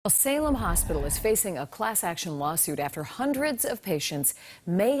Well, Salem Hospital is facing a class action lawsuit after hundreds of patients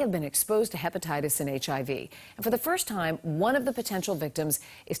may have been exposed to hepatitis and HIV. And for the first time, one of the potential victims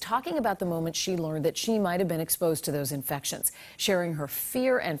is talking about the moment she learned that she might have been exposed to those infections, sharing her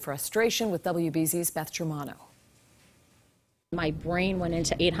fear and frustration with WBZ's Beth Germano. My brain went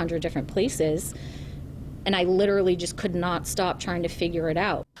into 800 different places, and I literally just could not stop trying to figure it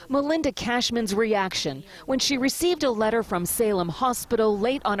out. Melinda Cashman's reaction when she received a letter from Salem Hospital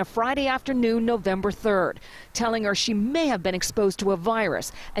late on a Friday afternoon, November 3rd, telling her she may have been exposed to a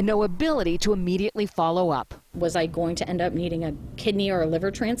virus and no ability to immediately follow up. Was I going to end up needing a kidney or a liver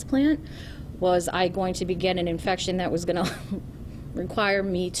transplant? Was I going to get an infection that was going to require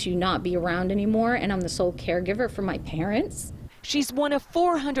me to not be around anymore, and I'm the sole caregiver for my parents? She's one of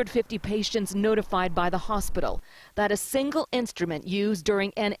 450 patients notified by the hospital that a single instrument used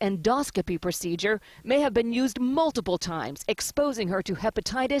during an endoscopy procedure may have been used multiple times, exposing her to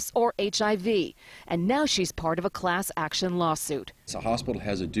hepatitis or HIV. And now she's part of a class action lawsuit. The hospital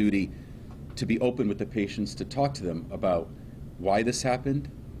has a duty to be open with the patients, to talk to them about why this happened,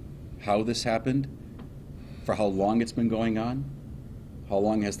 how this happened, for how long it's been going on. How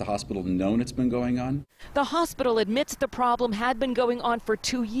long has the hospital known it's been going on? The hospital admits the problem had been going on for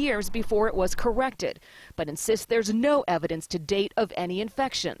 2 years before it was corrected, but insists there's no evidence to date of any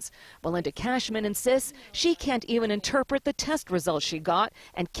infections. Melinda Cashman insists she can't even interpret the test results she got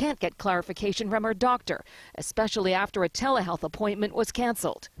and can't get clarification from her doctor, especially after a telehealth appointment was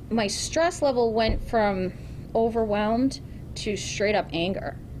canceled. My stress level went from overwhelmed to straight up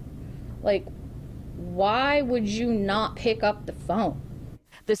anger. Like, why would you not pick up the phone?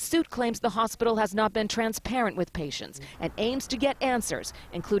 The suit claims the hospital has not been transparent with patients and aims to get answers,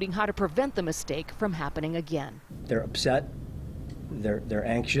 including how to prevent the mistake from happening again. They're upset, they're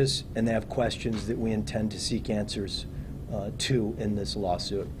anxious, and they have questions that we intend to seek answers to in this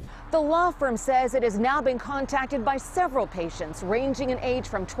lawsuit. The law firm says it has now been contacted by several patients ranging in age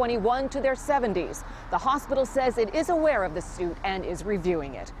from 21 to their 70s. The hospital says it is aware of the suit and is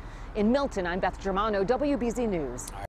reviewing it. In Milton, I'm Beth Germano, WBZ News.